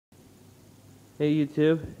Hey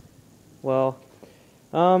YouTube. Well,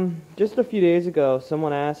 just a few days ago,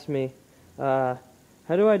 someone asked me, how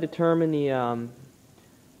do I determine the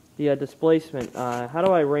displacement? How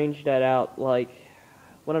do I range that out? Like,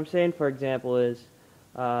 what I'm saying, for example, is,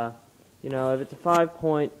 if it's a 5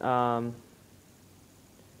 point,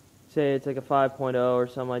 say it's like a 5.0 or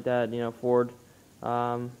something like that, Ford.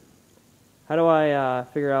 How do I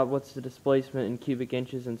figure out what's the displacement in cubic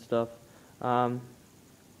inches and stuff?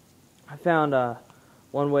 I found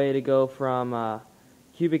one way to go from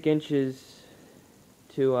cubic inches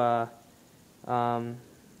to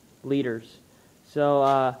liters. So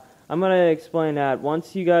I'm going to explain that.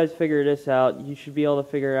 Once you guys figure this out, you should be able to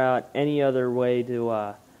figure out any other way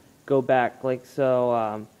to go back. Like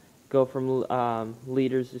so, go from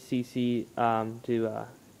liters to cc to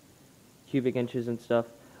cubic inches and stuff.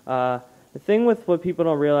 The thing with what people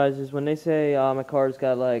don't realize is when they say, my car's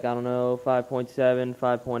got like, I don't know, 5.7,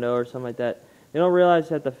 5.0 or something like that, they don't realize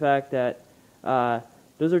that the fact that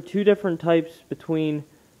those are two different types between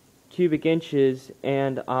cubic inches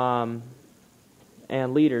and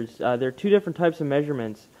liters. They're two different types of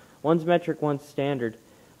measurements. One's metric, one's standard.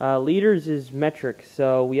 Liters is metric,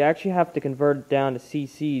 so we actually have to convert it down to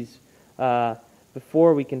cc's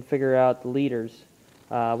before we can figure out the liters.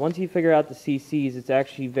 Once you figure out the cc's, it's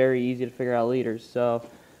actually very easy to figure out liters. So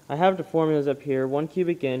I have the formulas up here. 1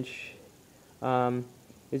 cubic inch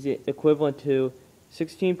is equivalent to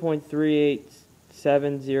 16.38706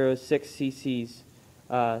 cc's,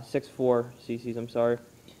 64 cc's, I'm sorry.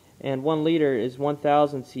 And 1 liter is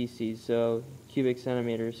 1,000 cc's, so cubic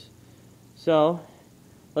centimeters. So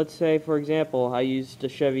let's say, for example, I used a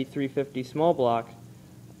Chevy 350 small block.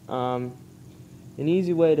 An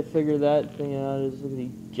easy way to figure that thing out is look at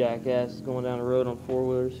these jackasses going down the road on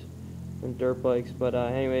 4-wheelers and dirt bikes. But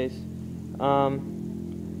anyways,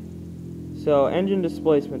 so engine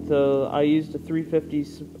displacement. So I used a 350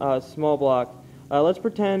 small block. Let's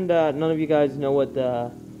pretend none of you guys know what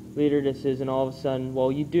the liter this is, and all of a sudden,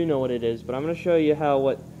 well, you do know what it is. But I'm going to show you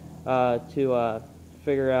how to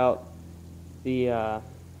figure out the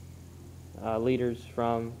liters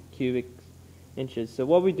from cubic inches. So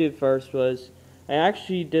what we did first was I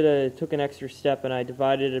actually took an extra step and I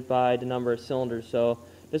divided it by the number of cylinders. So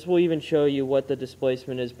this will even show you what the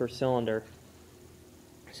displacement is per cylinder.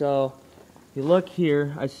 So if you look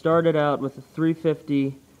here, I started out with a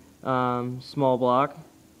 350 small block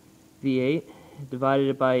V8, divided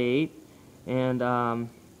it by 8, and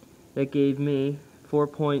that gave me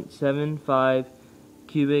 4.75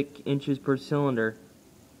 cubic inches per cylinder.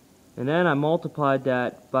 And then I multiplied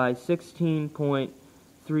that by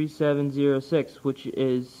 16.3706, which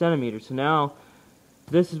is centimeters. So now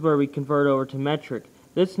this is where we convert over to metric.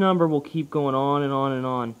 This number will keep going on and on and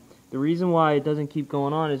on. The reason why it doesn't keep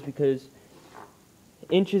going on is because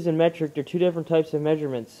inches and metric are two different types of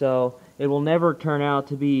measurements, so it will never turn out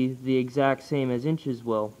to be the exact same as inches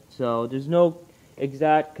will. So there's no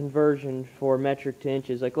exact conversion for metric to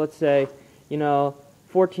inches. Like let's say,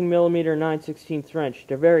 14 millimeter 9/16 wrench.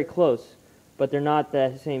 They're very close, but they're not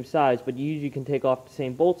the same size, but you usually can take off the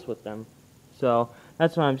same bolts with them. So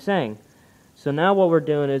that's what I'm saying. So now what we're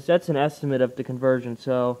doing is that's an estimate of the conversion.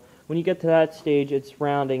 So when you get to that stage, it's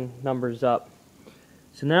rounding numbers up.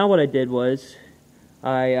 So now what I did was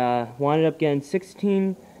I wound up getting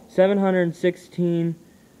 716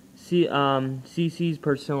 cc's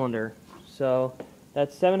per cylinder. So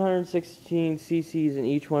that's 716 cc's in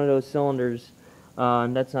each one of those cylinders.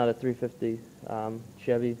 And that's not a 350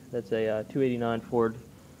 Chevy, that's a 289 Ford.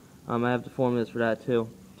 I have the formulas for that too.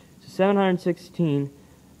 So 716,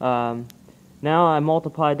 now I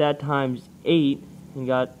multiplied that times 8 and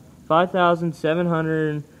got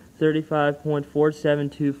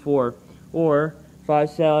 5,735.4724, or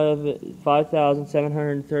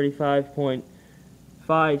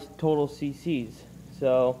 5,735.5 total cc's.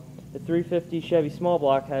 So the 350 Chevy small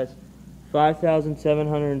block has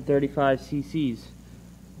 5,735 cc's.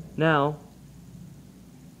 Now,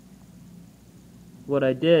 what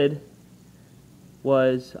I did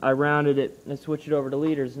was I rounded it and switched it over to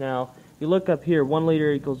liters. Now, if you look up here, 1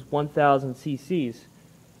 liter equals 1,000 cc's.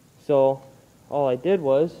 So, all I did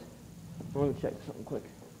was, let me check something quick.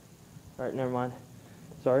 Alright, never mind.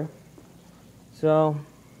 Sorry. So,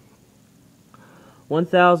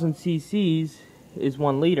 1,000 cc's is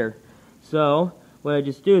 1 liter. So, what I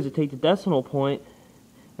just do is I take the decimal point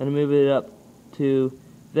and I move it up to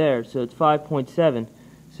there, so it's 5.7.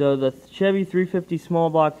 So the Chevy 350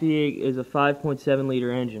 small block V8 is a 5.7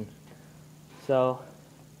 liter engine. So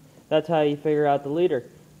that's how you figure out the liter.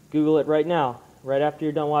 Google it right now, right after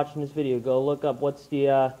you're done watching this video. Go look up what's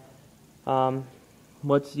the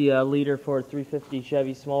liter for a 350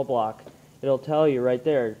 Chevy small block, it'll tell you right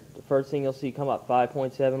there. The first thing you'll see come up,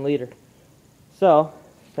 5.7 liter. So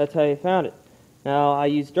that's how you found it. Now I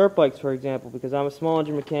use dirt bikes for example because I'm a small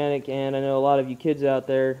engine mechanic and I know a lot of you kids out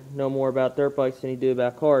there know more about dirt bikes than you do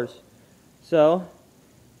about cars. So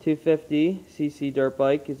 250cc dirt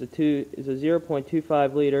bike is a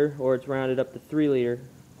 0.25 liter, or it's rounded up to 3 liter,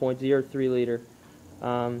 0.03 liter.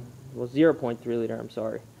 Well, 0.3 liter, I'm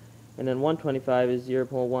sorry. And then 125 is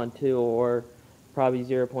 0.12, or probably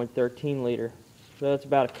 0.13 liter. So that's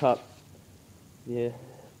about a cup. Yeah,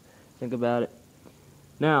 think about it.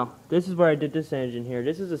 Now, this is where I did this engine here.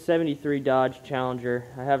 This is a 73 Dodge Challenger.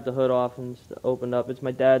 I have the hood off and opened up. It's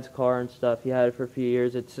my dad's car and stuff. He had it for a few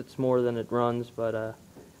years. It sits more than it runs, but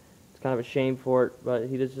it's kind of a shame for it. But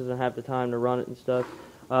he just doesn't have the time to run it and stuff.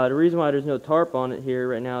 The reason why there's no tarp on it here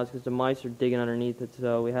right now is because the mice are digging underneath it,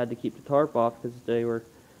 so we had to keep the tarp off because they were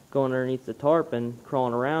going underneath the tarp and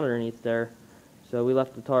crawling around underneath there. So we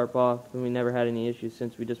left the tarp off, and we never had any issues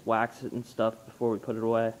since we just waxed it and stuff before we put it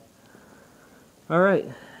away. Alright,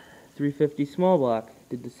 350 small block.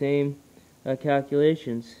 Did the same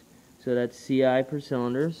calculations. So that's CI per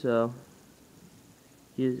cylinder, so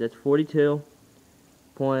that's 42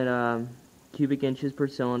 cubic inches per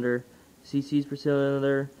cylinder. cc's per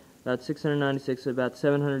cylinder, about 696, so about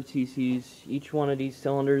 700 cc's. Each one of these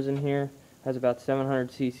cylinders in here has about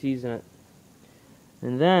 700 cc's in it.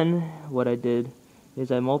 And then what I did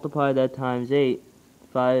is I multiplied that times 8,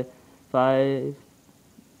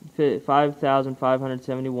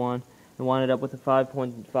 5,571, and wound it up with a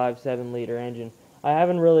 5.57 liter engine.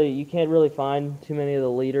 You can't really find too many of the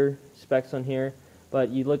liter specs on here, but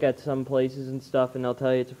you look at some places and stuff and they'll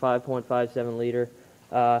tell you it's a 5.57 liter.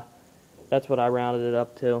 That's what I rounded it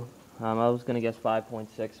up to. I was going to guess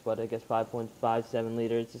 5.6, but I guess 5.57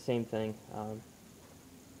 liter, it's the same thing.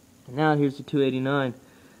 Now here's the 289.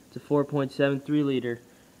 It's a 4.73 liter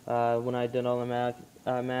when I did all the math.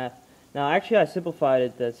 Now actually I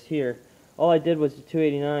simplified this here. All I did was the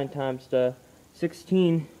 289 times the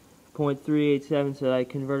 16.387, so I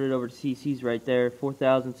converted over to cc's right there,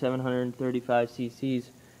 4,735 cc's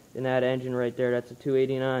in that engine right there. That's a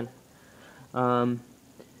 289.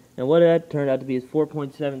 And what that turned out to be is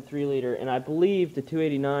 4.73 liter, and I believe the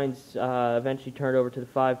 289s eventually turned over to the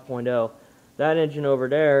 5.0. That engine over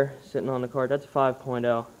there, sitting on the cart, that's a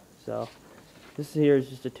 5.0. So this here is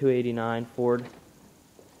just a 289 Ford,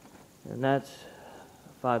 and that's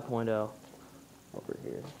 5.0 over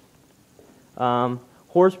here.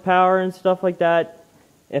 Horsepower and stuff like that,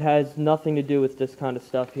 it has nothing to do with this kind of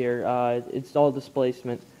stuff here. It's all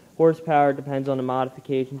displacement. Horsepower depends on the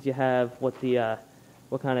modifications you have, what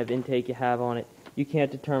kind of intake you have on it. You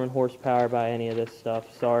can't determine horsepower by any of this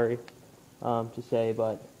stuff. Sorry to say,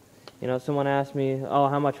 but you know, someone asked me, "Oh,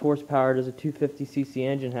 how much horsepower does a 250cc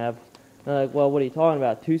engine have?" And I'm like, "Well, what are you talking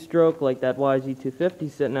about? Two-stroke like that YZ250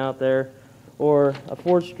 sitting out there, or a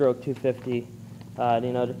four-stroke 250?"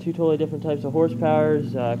 You know, they're two totally different types of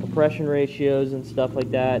horsepowers, compression ratios and stuff like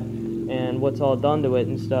that, and what's all done to it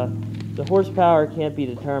and stuff. The horsepower can't be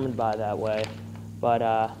determined by that way,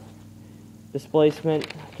 but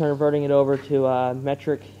displacement, converting it over to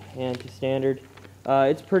metric and to standard,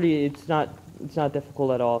 it's not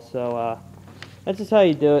difficult at all. So that's just how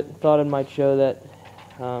you do it. Thought I might show that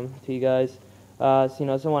to you guys. So, you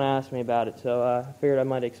know, someone asked me about it, so I figured I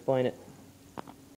might explain it.